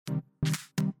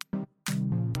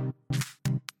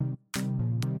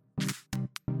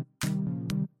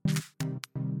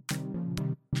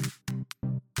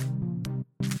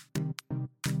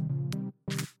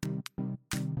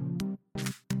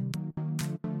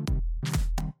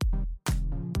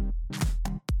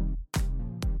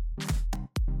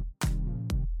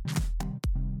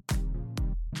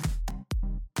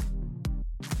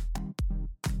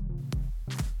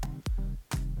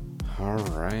All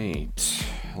right.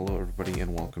 Hello, everybody,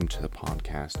 and welcome to the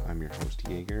podcast. I'm your host,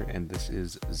 Jaeger, and this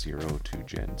is Zero to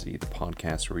Gen Z, the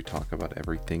podcast where we talk about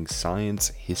everything science,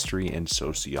 history, and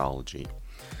sociology.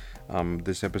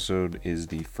 This episode is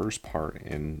the first part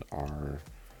in our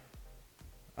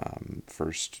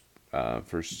first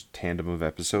tandem of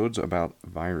episodes about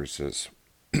viruses.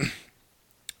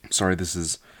 Sorry, this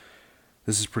is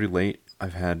pretty late.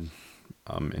 I've had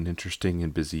an interesting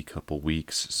and busy couple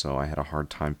weeks, so I had a hard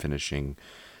time finishing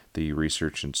the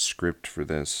research and script for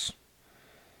this.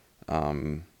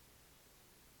 So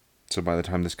by the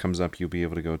time this comes up, you'll be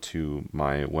able to go to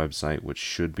my website, which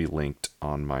should be linked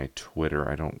on my Twitter.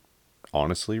 I don't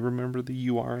honestly remember the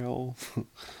URL.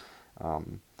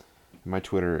 My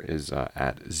Twitter is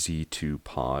at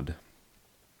Z2Pod.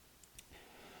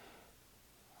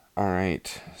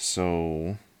 Alright,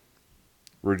 so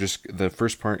the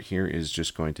first part here is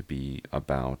just going to be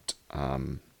about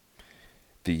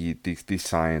the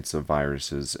science of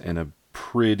viruses in a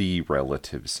pretty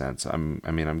relative sense. I'm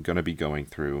going to be going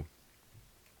through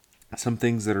some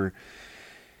things that are,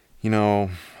 a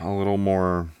little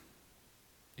more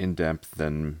in depth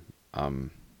than,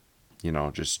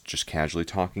 just casually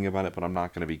talking about it, but I'm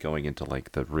not going to be going into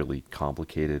like the really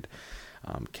complicated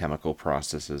chemical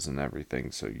processes and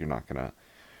everything, so you're not going to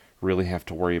really have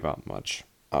to worry about much.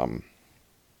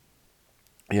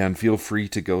 And feel free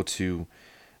to go to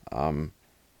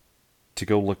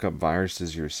look up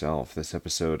viruses yourself. This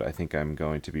episode, I think I'm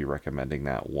going to be recommending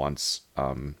that once,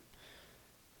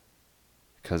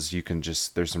 because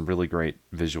there's some really great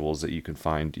visuals that you can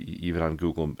find even on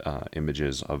Google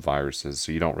images of viruses,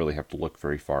 so you don't really have to look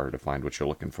very far to find what you're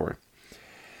looking for.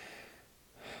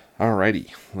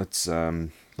 Alrighty, let's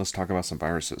talk about some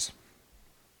viruses.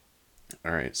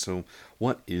 Alright, so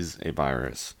what is a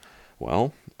virus?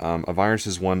 Well, a virus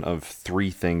is one of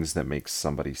three things that makes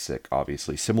somebody sick,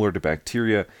 obviously. Similar to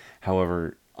bacteria,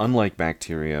 however, unlike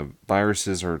bacteria,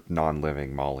 viruses are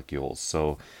non-living molecules.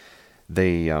 So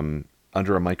they,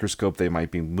 under a microscope, they might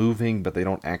be moving, but they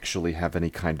don't actually have any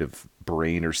kind of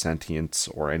brain or sentience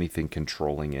or anything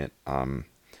controlling it.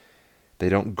 They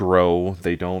don't grow.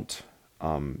 They don't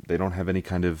have any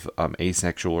kind of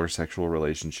asexual or sexual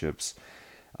relationships.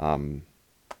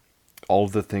 All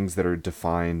of the things that are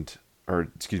defined, all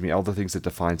the things that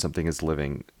define something as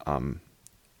living,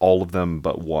 all of them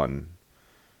but one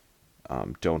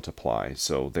don't apply.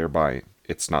 So thereby,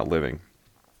 it's not living.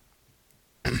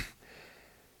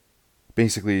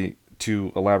 Basically,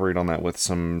 to elaborate on that with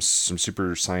some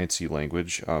super sciencey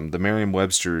language, the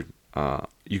Merriam-Webster,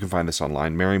 you can find this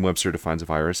online. Merriam-Webster defines a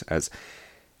virus as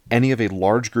any of a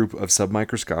large group of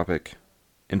submicroscopic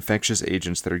infectious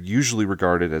agents that are usually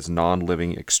regarded as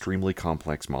non-living, extremely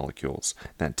complex molecules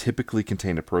that typically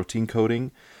contain a protein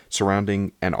coating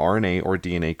surrounding an RNA or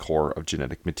DNA core of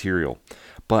genetic material,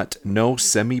 but no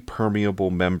semi-permeable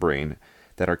membrane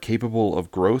that are capable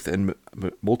of growth and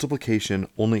multiplication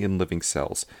only in living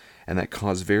cells, and that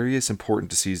cause various important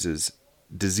diseases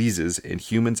in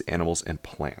humans, animals, and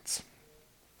plants.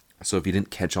 So if you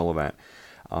didn't catch all of that,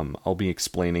 I'll be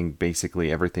explaining basically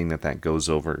everything that goes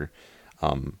over.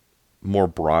 More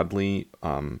broadly,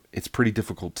 it's pretty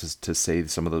difficult to say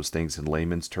some of those things in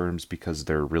layman's terms because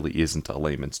there really isn't a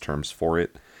layman's terms for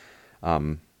it.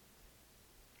 But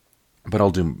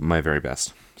I'll do my very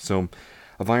best. So,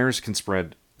 a virus can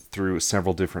spread through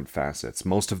several different facets.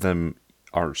 Most of them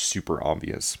are super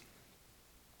obvious.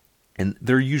 And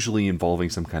they're usually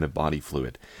involving some kind of body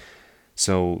fluid.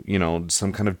 So,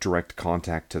 some kind of direct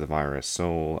contact to the virus.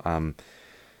 So,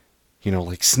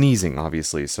 like sneezing,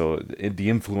 obviously. So the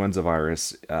influenza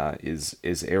virus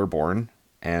is airborne,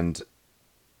 and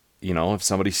if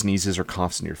somebody sneezes or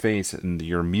coughs in your face, and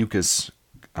your mucus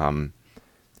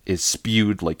is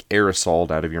spewed like aerosol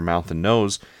out of your mouth and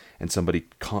nose, and somebody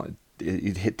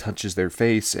touches their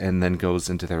face and then goes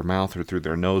into their mouth or through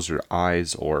their nose or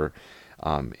eyes or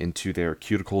into their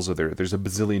cuticles, or there's a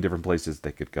bazillion different places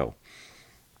they could go.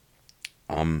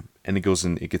 And it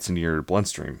gets into your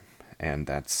bloodstream, and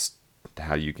that's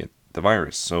how you get the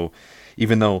virus. So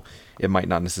even though it might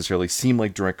not necessarily seem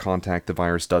like direct contact, the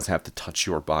virus does have to touch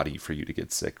your body for you to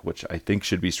get sick, which I think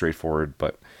should be straightforward,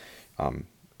 but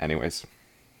anyways.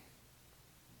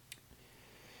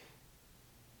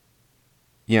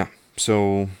 Yeah,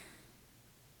 so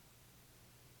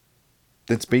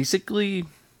that's basically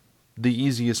the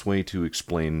easiest way to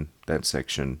explain that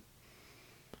section.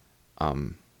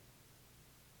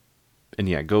 And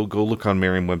yeah, go look on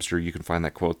Merriam-Webster. You can find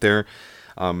that quote there.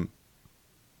 And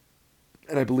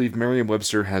I believe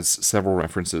Merriam-Webster has several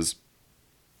references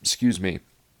in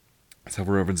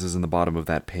the bottom of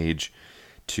that page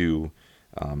to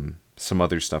some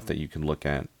other stuff that you can look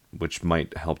at which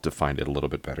might help define it a little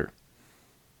bit better.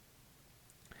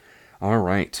 All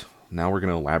right, now we're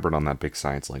going to elaborate on that big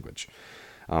science language.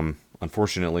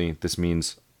 Unfortunately, this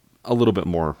means a little bit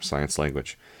more science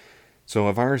language. So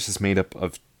a virus is made up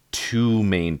of two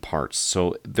main parts.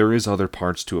 So there is other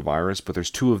parts to a virus, but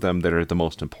there's two of them that are the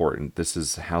most important. This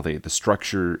is how the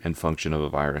structure and function of a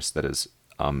virus that is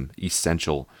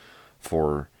essential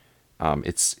for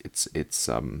its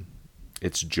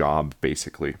job,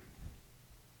 basically.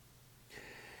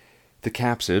 The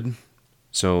capsid.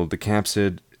 So the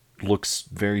capsid looks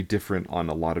very different on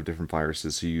a lot of different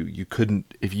viruses. So you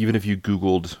couldn't, even if you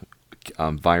Googled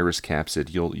virus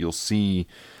capsid, you'll see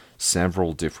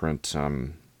several different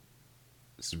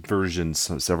versions,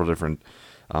 several different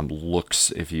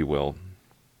looks, if you will.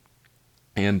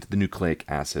 And the nucleic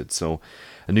acid. So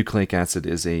a nucleic acid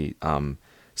is a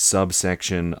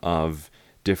subsection of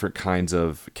different kinds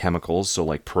of chemicals. So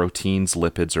like proteins,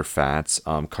 lipids, or fats,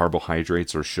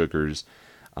 carbohydrates or sugars,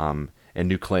 and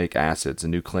nucleic acids.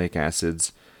 And nucleic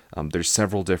acids, there's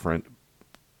several different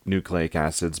nucleic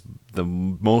acids. The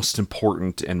most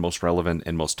important and most relevant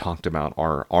and most talked about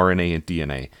are RNA and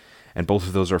DNA. And both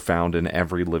of those are found in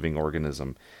every living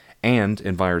organism and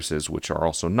in viruses, which are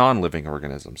also non-living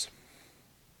organisms.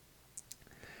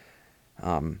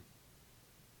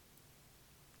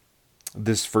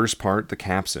 This first part, the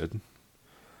capsid,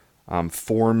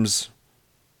 forms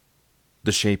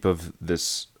the shape of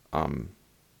this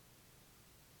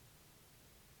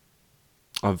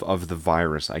of the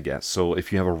virus, I guess. So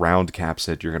if you have a round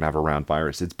capsid, you're going to have a round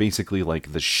virus. It's basically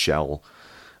like the shell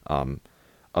of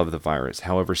the virus.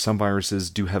 However, some viruses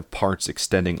do have parts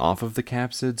extending off of the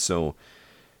capsid, so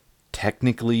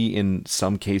technically in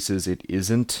some cases it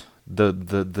isn't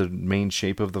the main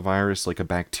shape of the virus, like a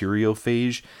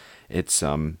bacteriophage. It's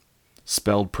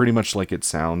spelled pretty much like it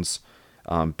sounds,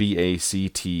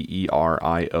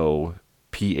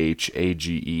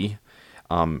 Bacteriophage.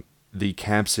 The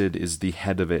capsid is the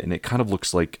head of it, and it kind of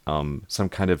looks like some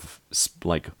kind of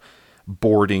like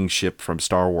boarding ship from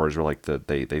Star Wars, where like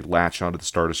they latch onto the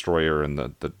Star Destroyer and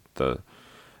the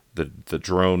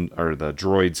drone or the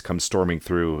droids come storming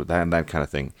through, that kind of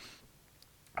thing,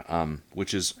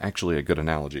 which is actually a good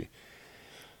analogy.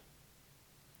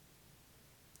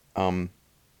 And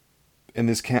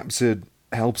this capsid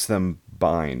helps them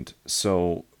bind.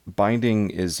 So binding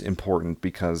is important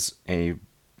because a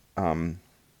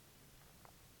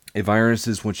virus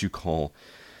is what you call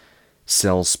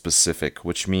cell specific,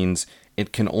 which means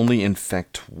it can only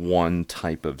infect one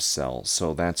type of cell.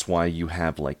 So that's why you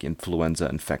have like influenza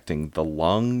infecting the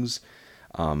lungs.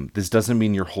 This doesn't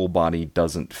mean your whole body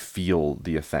doesn't feel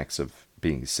the effects of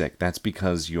being sick. That's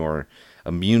because your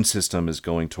immune system is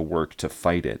going to work to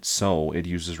fight it. So it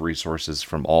uses resources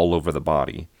from all over the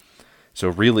body. So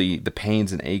really, the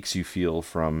pains and aches you feel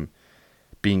from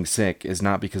being sick is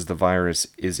not because the virus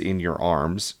is in your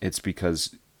arms. It's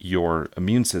because your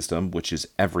immune system, which is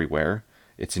everywhere,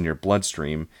 it's in your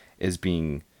bloodstream, is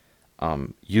being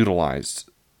utilized.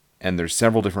 And there's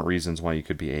several different reasons why you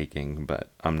could be aching,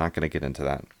 but I'm not going to get into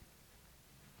that.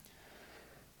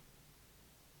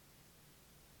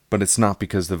 But it's not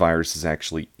because the virus is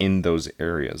actually in those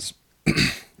areas.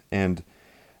 And,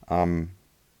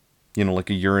 like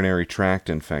a urinary tract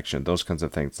infection, those kinds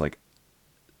of things. Like,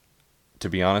 to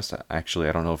be honest, actually,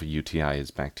 I don't know if a UTI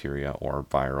is bacteria or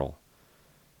viral.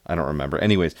 I don't remember.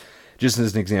 Anyways, just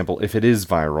as an example, if it is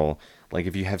viral, like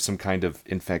if you have some kind of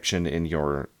infection in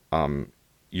your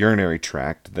urinary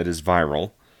tract that is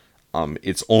viral,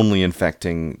 it's only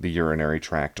infecting the urinary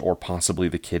tract or possibly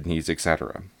the kidneys,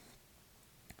 etc.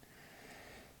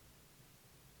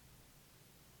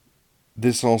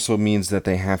 This also means that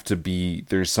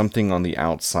there's something on the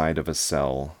outside of a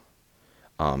cell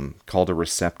called a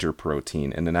receptor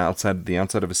protein, and the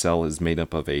outside of a cell is made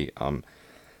up of a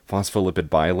phospholipid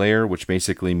bilayer, which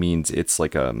basically means it's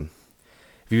like if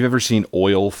you've ever seen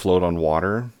oil float on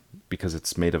water, because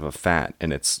it's made of a fat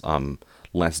and it's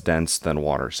less dense than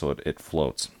water, so it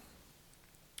floats.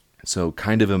 So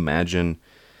kind of imagine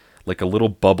like a little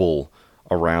bubble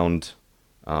around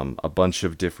a bunch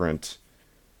of different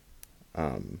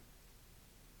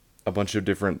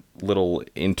little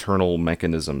internal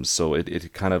mechanisms. So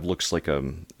it kind of looks like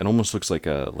it almost looks like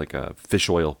a fish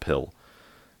oil pill.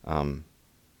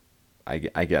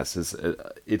 I guess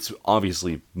it's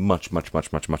obviously much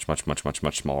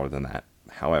smaller than that.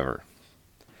 However,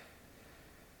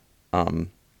 and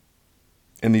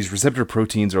these receptor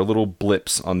proteins are little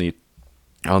blips on the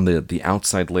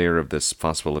outside layer of this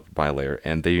phospholipid bilayer,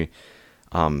 and they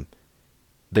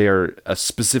are a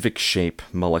specific shape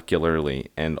molecularly,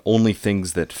 and only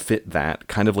things that fit that,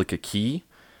 kind of like a key,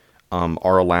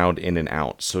 are allowed in and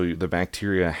out. So the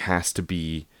bacteria has to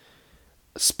be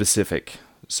specific.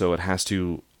 So it has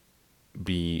to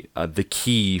be the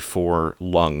key for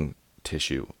lung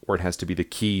tissue, or it has to be the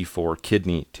key for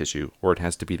kidney tissue, or it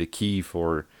has to be the key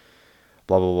for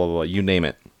blah, blah, blah, blah, you name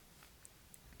it.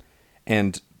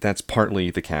 And that's partly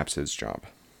the capsid's job.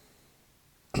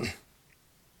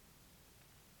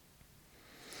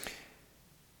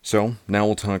 So now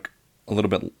we'll talk a little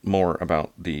bit more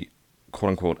about the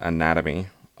quote-unquote anatomy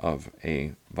of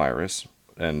a virus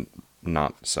and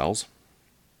not cells.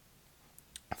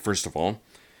 First of all,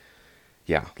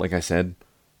 yeah, like I said,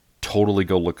 totally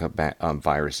go look up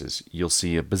viruses. You'll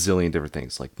see a bazillion different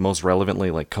things. Like most relevantly,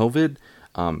 like COVID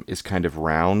is kind of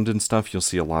round and stuff. You'll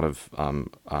see a lot of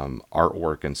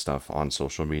artwork and stuff on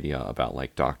social media about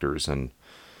like doctors and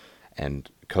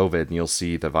COVID, and you'll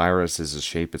see the virus is a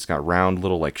shape. It's got round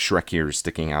little like Shrek ears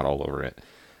sticking out all over it.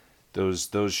 Those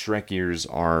Shrek ears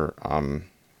are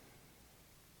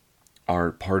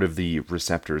part of the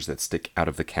receptors that stick out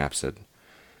of the capsid,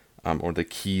 or the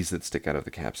keys that stick out of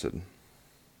the capsid.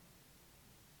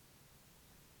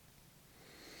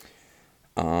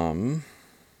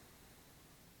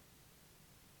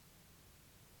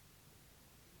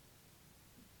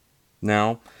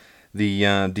 Now, the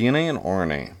DNA and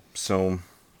RNA. So,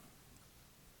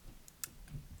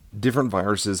 different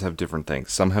viruses have different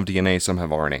things. Some have DNA, some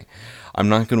have RNA. I'm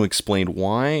not going to explain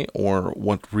why or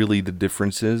what really the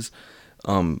difference is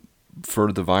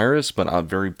for the virus, but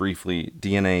very briefly,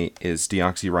 DNA is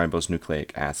deoxyribose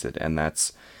nucleic acid, and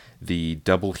that's the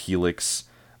double helix,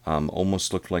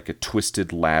 almost looked like a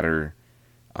twisted ladder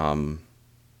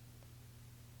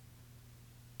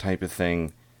type of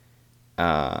thing.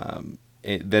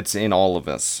 That's in all of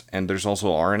us, and there's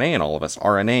also RNA in all of us.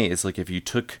 RNA is like if you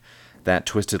took that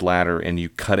twisted ladder and you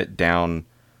cut it down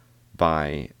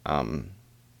by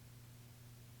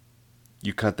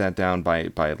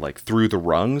like through the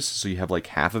rungs, so you have like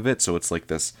half of it, so it's like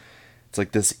this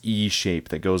E shape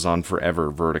that goes on forever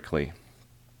vertically.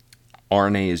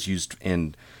 RNA is used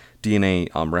in DNA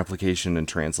replication and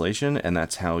translation, and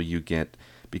that's how you get,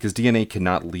 because DNA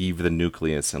cannot leave the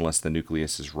nucleus unless the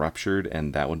nucleus is ruptured,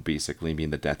 and that would basically mean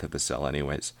the death of the cell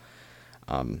anyways.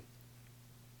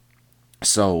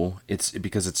 So it's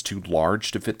because it's too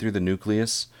large to fit through the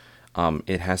nucleus,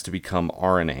 it has to become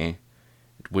RNA,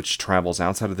 which travels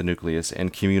outside of the nucleus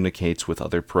and communicates with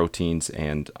other proteins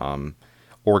and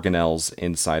organelles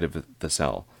inside of the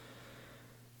cell.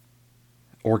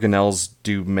 Organelles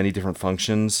do many different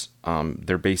functions.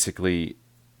 They're basically,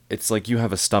 it's like you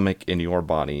have a stomach in your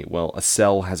body. Well, a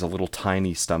cell has a little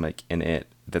tiny stomach in it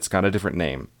that's got a different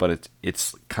name, but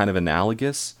it's kind of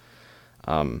analogous.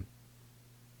 And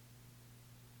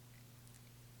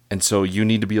so you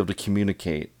need to be able to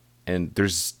communicate, and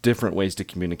there's different ways to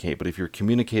communicate, but if you're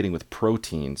communicating with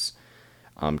proteins,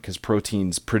 because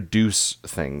proteins produce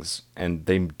things, and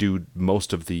they do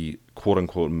most of the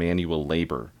quote-unquote manual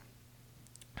labor,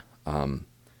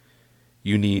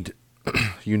 you need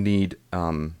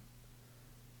a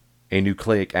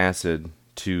nucleic acid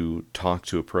to talk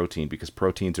to a protein, because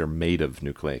proteins are made of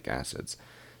nucleic acids.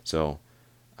 So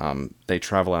they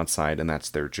travel outside, and that's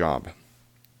their job.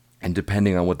 And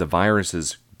depending on what the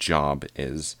virus's job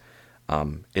is,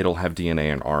 it'll have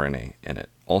DNA and RNA in it.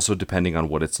 Also depending on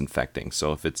what it's infecting.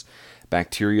 So if it's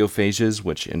bacteriophages,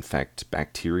 which infect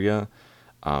bacteria,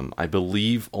 I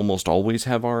believe almost always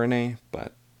have RNA,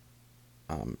 but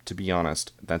to be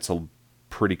honest, that's a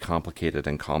pretty complicated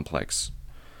and complex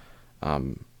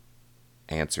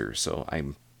answer. So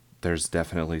there's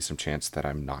definitely some chance that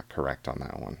I'm not correct on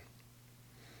that one.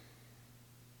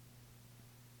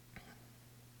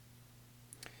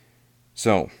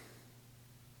 So,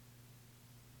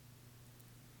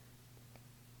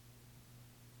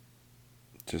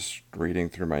 just reading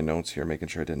through my notes here, making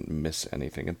sure I didn't miss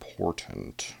anything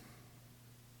important.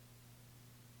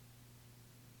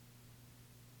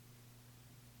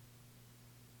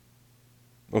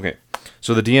 Okay,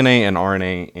 so the DNA and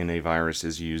RNA in a virus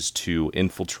is used to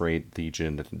infiltrate the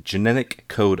genetic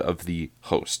code of the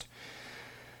host.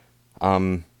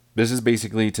 This is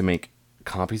basically to make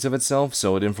copies of itself,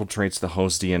 so it infiltrates the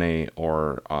host DNA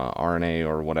or RNA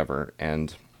or whatever,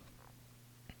 and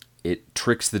it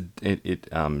tricks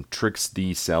tricks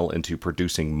the cell into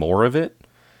producing more of it,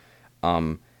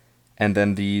 and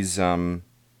then these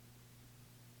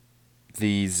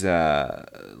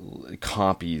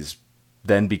copies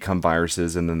then become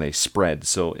viruses, and then they spread,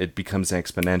 so it becomes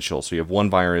exponential. So you have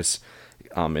one virus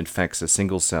infects a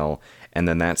single cell, and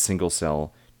then that single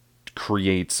cell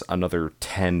creates another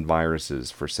 10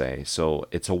 viruses, for say. So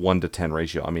it's a 1 to 10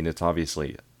 ratio. I mean, it's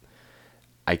obviously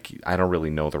I don't really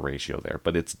know the ratio there,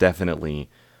 but it's definitely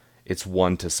it's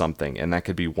 1 to something, and that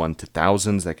could be 1 to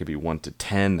thousands, that could be 1 to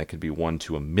 10, that could be 1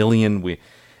 to a million.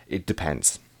 It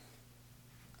depends.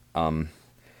 And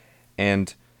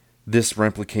this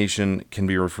replication can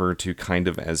be referred to kind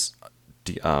of as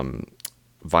the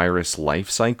virus life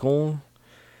cycle,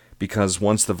 because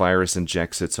once the virus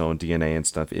injects its own DNA and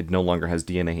stuff, it no longer has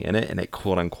DNA in it, and it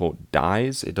quote unquote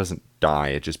dies. It doesn't die;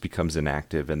 it just becomes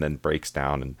inactive and then breaks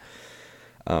down.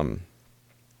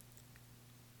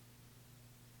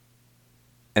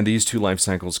 And these two life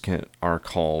cycles are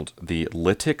called the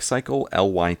lytic cycle,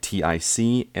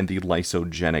 Lytic, and the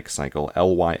lysogenic cycle,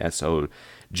 Lysogenic.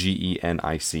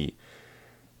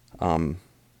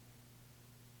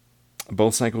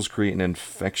 Both cycles create an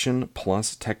infection,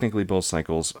 plus technically both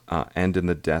cycles end in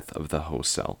the death of the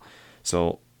host cell.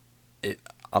 So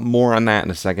more on that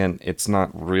in a second. It's not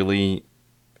really,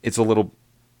 it's a little,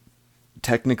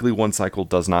 technically one cycle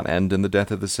does not end in the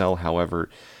death of the cell. However,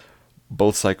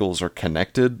 both cycles are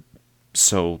connected,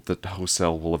 so the host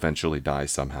cell will eventually die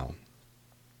somehow.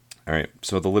 All right,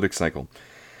 so the lytic cycle.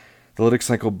 The lytic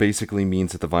cycle basically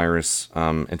means that the virus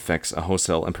infects a host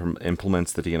cell and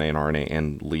implements the DNA and RNA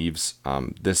and leaves.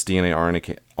 This DNA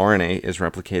RNA is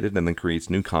replicated and then creates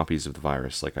new copies of the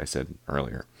virus, like I said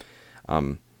earlier.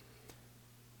 Once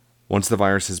the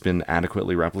virus has been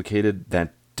adequately replicated,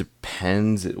 that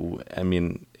depends. I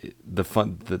mean,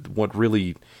 what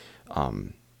really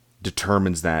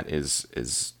determines that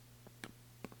is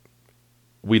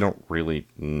we don't really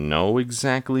know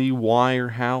exactly why or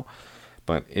how,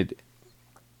 but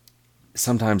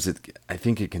sometimes I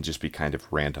think it can just be kind of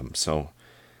random. So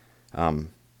the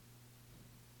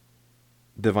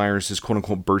virus is quote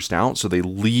unquote burst out, so they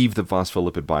leave the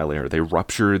phospholipid bilayer. They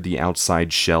rupture the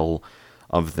outside shell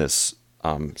of this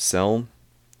cell,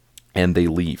 and they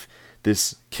leave.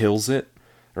 This kills it,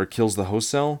 or kills the host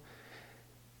cell.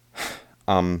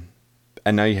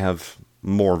 And now you have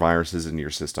more viruses in your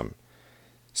system.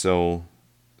 So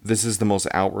this is the most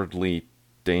outwardly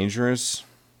dangerous,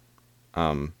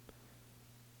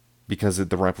 because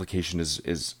the replication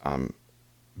is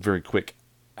very quick.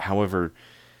 However,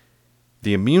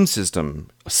 the immune system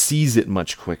sees it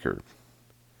much quicker.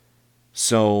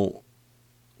 So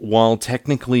while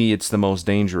technically it's the most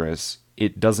dangerous,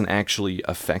 it doesn't actually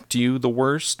affect you the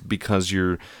worst, because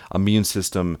your immune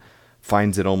system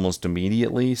finds it almost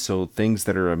immediately. So things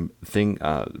that are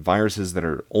viruses that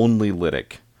are only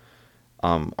lytic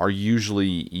are usually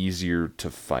easier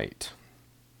to fight.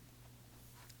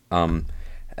 And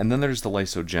then there's the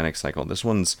lysogenic cycle. This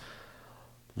one's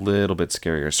a little bit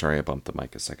scarier. Sorry, I bumped the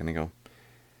mic a second ago.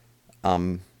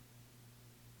 The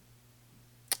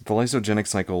lysogenic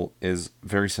cycle is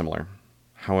very similar.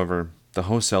 However, the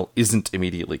host cell isn't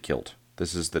immediately killed.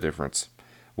 This is the difference.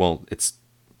 Well, it's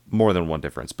more than one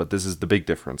difference, but this is the big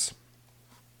difference.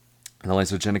 In the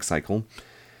lysogenic cycle,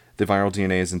 the viral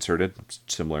DNA is inserted,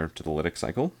 similar to the lytic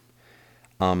cycle.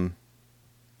 And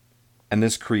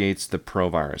this creates the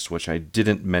provirus, which I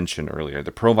didn't mention earlier.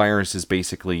 The provirus is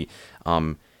basically,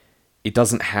 it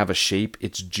doesn't have a shape.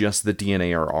 It's just the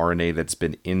DNA or RNA that's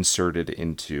been inserted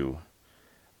into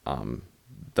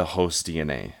the host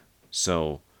DNA.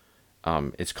 So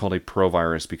it's called a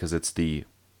provirus because it's the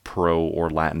pro, or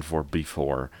Latin for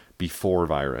before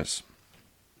virus.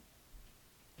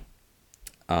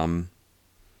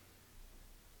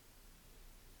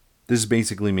 This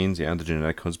basically means, the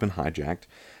genetic code's been hijacked,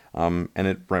 and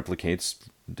it replicates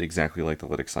exactly like the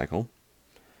lytic cycle.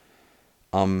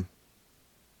 And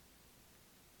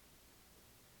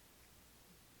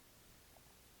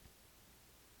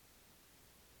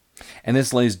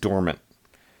this lays dormant.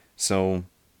 So,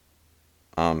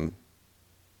 the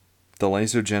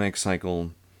lysogenic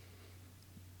cycle,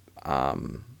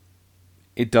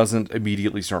 it doesn't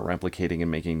immediately start replicating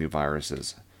and making new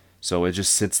viruses. So it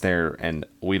just sits there, and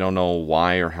we don't know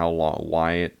why or how long,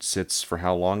 why it sits for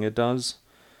how long it does.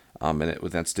 And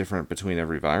that's different between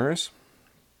every virus.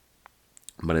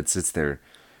 But it sits there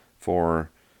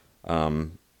for,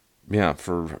 for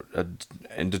an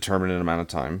indeterminate amount of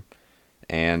time.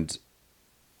 And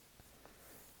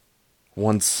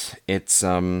once it's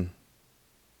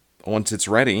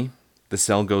ready, the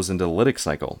cell goes into the lytic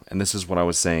cycle. And this is what I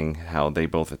was saying, how they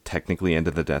both technically end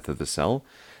in the death of the cell.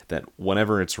 That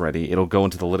whenever it's ready, it'll go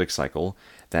into the lytic cycle.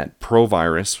 That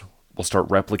provirus will start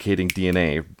replicating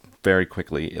DNA very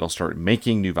quickly. It'll start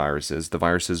making new viruses. The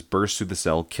viruses burst through the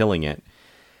cell, killing it.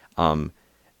 And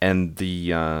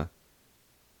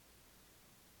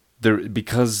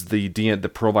because the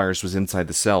provirus was inside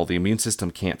the cell, the immune system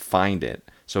can't find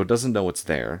it, so it doesn't know it's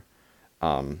there.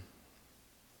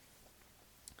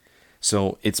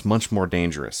 So it's much more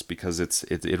dangerous because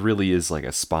it really is like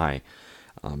a spy.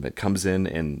 It comes in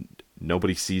and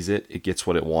nobody sees it. It gets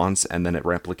what it wants, and then it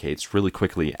replicates really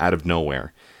quickly out of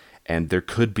nowhere. And there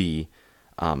could be,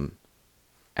 and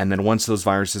then once those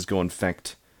viruses go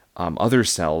infect other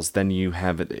cells, then you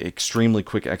have an extremely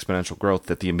quick exponential growth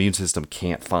that the immune system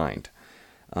can't find,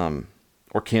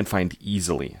 or can't find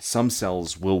easily. Some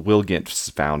cells will get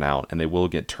found out and they will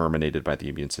get terminated by the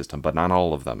immune system, but not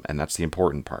all of them, and that's the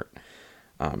important part.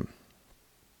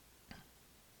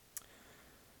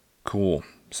 Cool.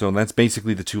 So that's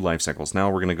basically the two life cycles. Now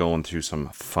we're going to go into some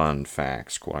fun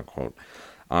facts, quote unquote.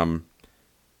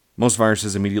 Most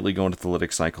viruses immediately go into the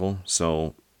lytic cycle.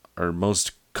 So, or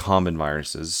most common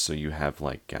viruses. So you have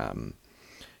like,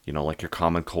 like your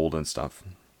common cold and stuff.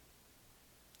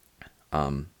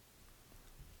 Yeah,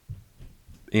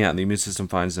 the immune system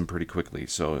finds them pretty quickly.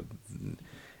 So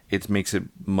it makes it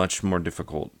much more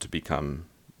difficult to become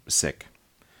sick.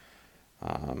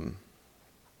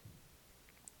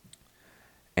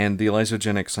 And the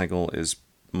lysogenic cycle is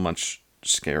much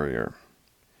scarier.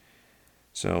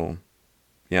 So,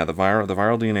 yeah, the viral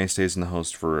DNA stays in the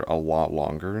host for a lot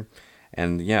longer,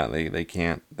 and yeah, they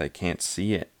can't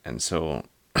see it, and so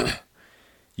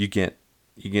you get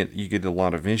a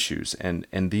lot of issues, and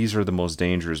these are the most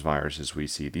dangerous viruses we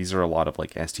see. These are a lot of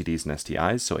like STDs and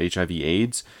STIs. So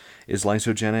HIV/AIDS is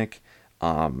lysogenic.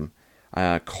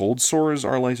 Cold sores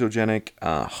are lysogenic.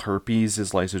 Herpes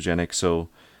is lysogenic. So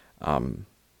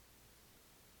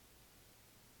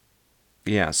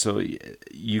yeah, so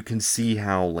you can see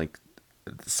how like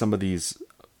some of these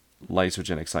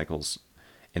lysogenic cycles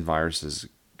in viruses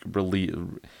really,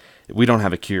 we don't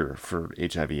have a cure for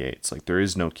HIV/AIDS. Like there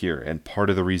is no cure, and part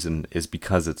of the reason is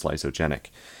because it's lysogenic.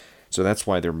 So that's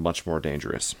why they're much more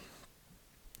dangerous.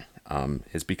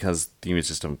 Is because the immune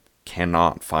system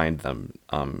cannot find them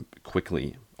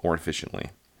quickly or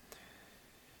efficiently.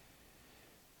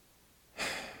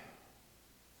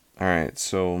 All right,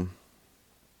 so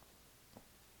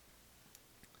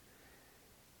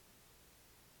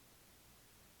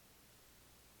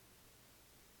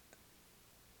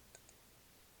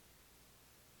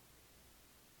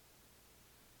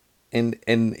and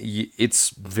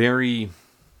it's very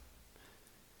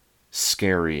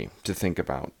scary to think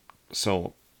about.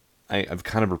 So I'm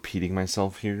kind of repeating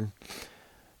myself here,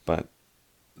 but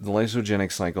the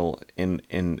lysogenic cycle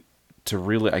in to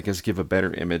really, I guess, give a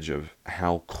better image of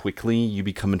how quickly you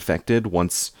become infected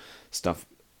once stuff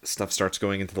starts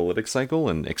going into the lytic cycle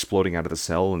and exploding out of the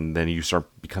cell, and then you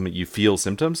feel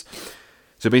symptoms.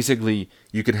 So basically,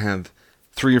 you could have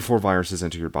 3 or 4 viruses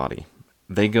enter your body.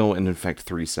 They go and infect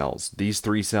 3 cells. These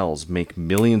 3 cells make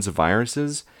millions of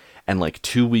viruses, and like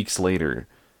 2 weeks later,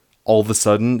 all of a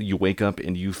sudden you wake up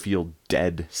and you feel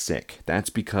dead sick. That's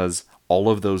because all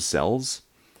of those cells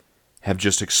have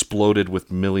just exploded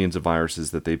with millions of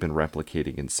viruses that they've been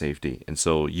replicating in safety. And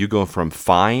so you go from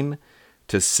fine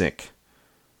to sick.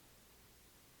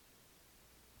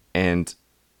 And,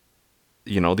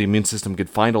 the immune system could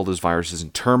find all those viruses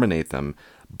and terminate them,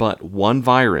 but one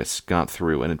virus got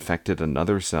through and infected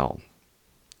another cell.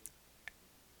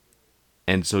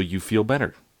 And so you feel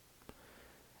better.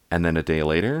 And then a day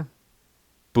later,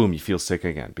 boom, you feel sick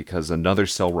again because another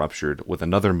cell ruptured with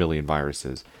another million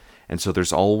viruses. And so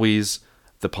there's always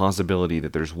the possibility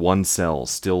that there's one cell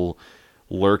still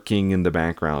lurking in the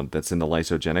background that's in the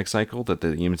lysogenic cycle that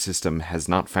the immune system has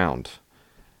not found.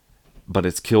 But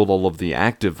it's killed all of the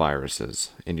active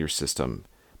viruses in your system.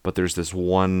 But there's this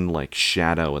one like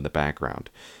shadow in the background.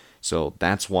 So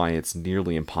that's why it's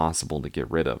nearly impossible to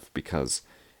get rid of, because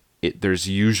there's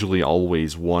usually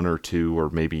always 1 or 2 or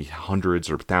maybe hundreds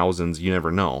or thousands, you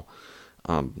never know,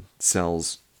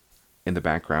 cells in the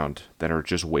background that are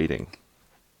just waiting.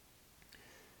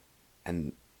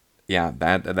 And yeah,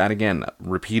 that again,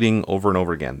 repeating over and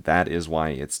over again, that is why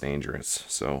it's dangerous.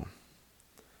 So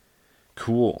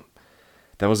cool.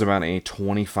 That was about a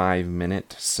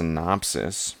 25-minute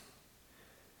synopsis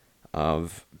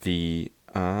of the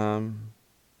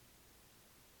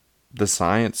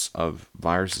science of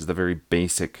viruses, the very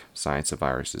basic science of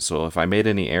viruses. So if I made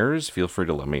any errors, feel free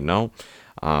to let me know.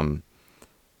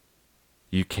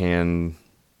 You can,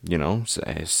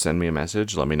 send me a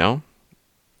message, let me know.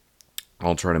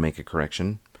 I'll try to make a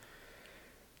correction.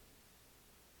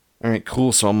 All right,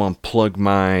 cool. So I'm going to plug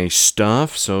my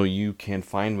stuff. So you can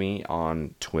find me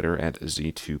on Twitter at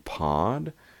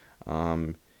Z2Pod.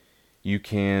 You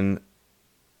can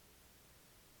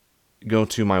go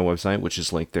to my website, which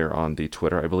is linked there on the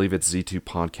Twitter. I believe it's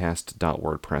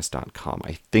z2podcast.wordpress.com.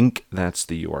 I think that's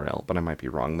the URL, but I might be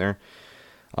wrong there.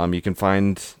 You can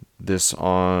find this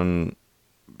on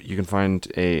you can find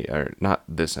or not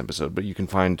this episode, but you can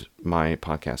find my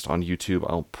podcast on YouTube.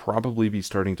 I'll probably be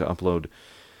starting to upload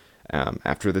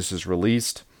after this is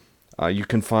released. You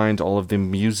can find all of the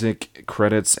music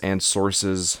credits and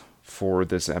sources for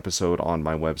this episode on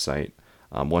my website.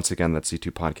 Once again, that's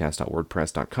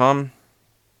c2podcast.wordpress.com.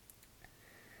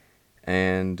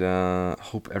 And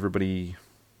hope everybody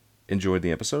enjoyed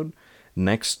the episode.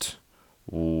 Next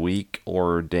week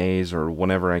or days or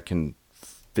whenever I can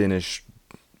finish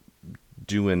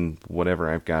doing whatever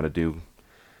I've got to do,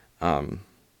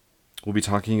 we'll be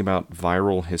talking about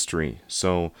viral history.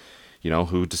 So,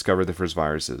 who discovered the first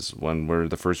viruses? When were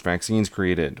the first vaccines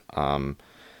created?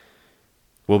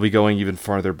 We'll be going even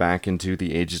farther back into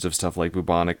the ages of stuff like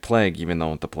bubonic plague, even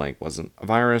though the plague wasn't a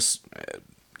virus.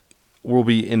 We'll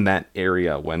be in that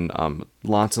area when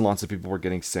lots and lots of people were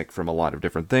getting sick from a lot of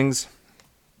different things.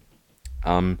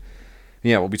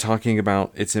 We'll be talking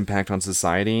about its impact on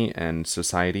society and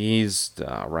societies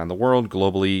around the world,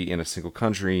 globally, in a single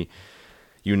country,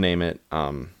 you name it.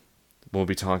 We'll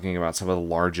be talking about some of the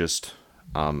largest,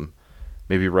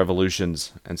 maybe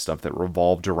revolutions and stuff that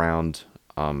revolved around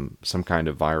some kind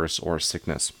of virus or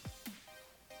sickness.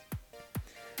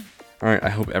 All right, I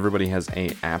hope everybody has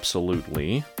a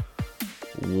absolutely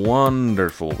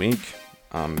wonderful week.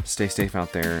 Stay safe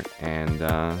out there, and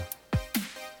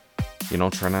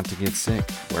try not to get sick.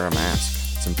 Wear a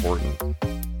mask. It's important.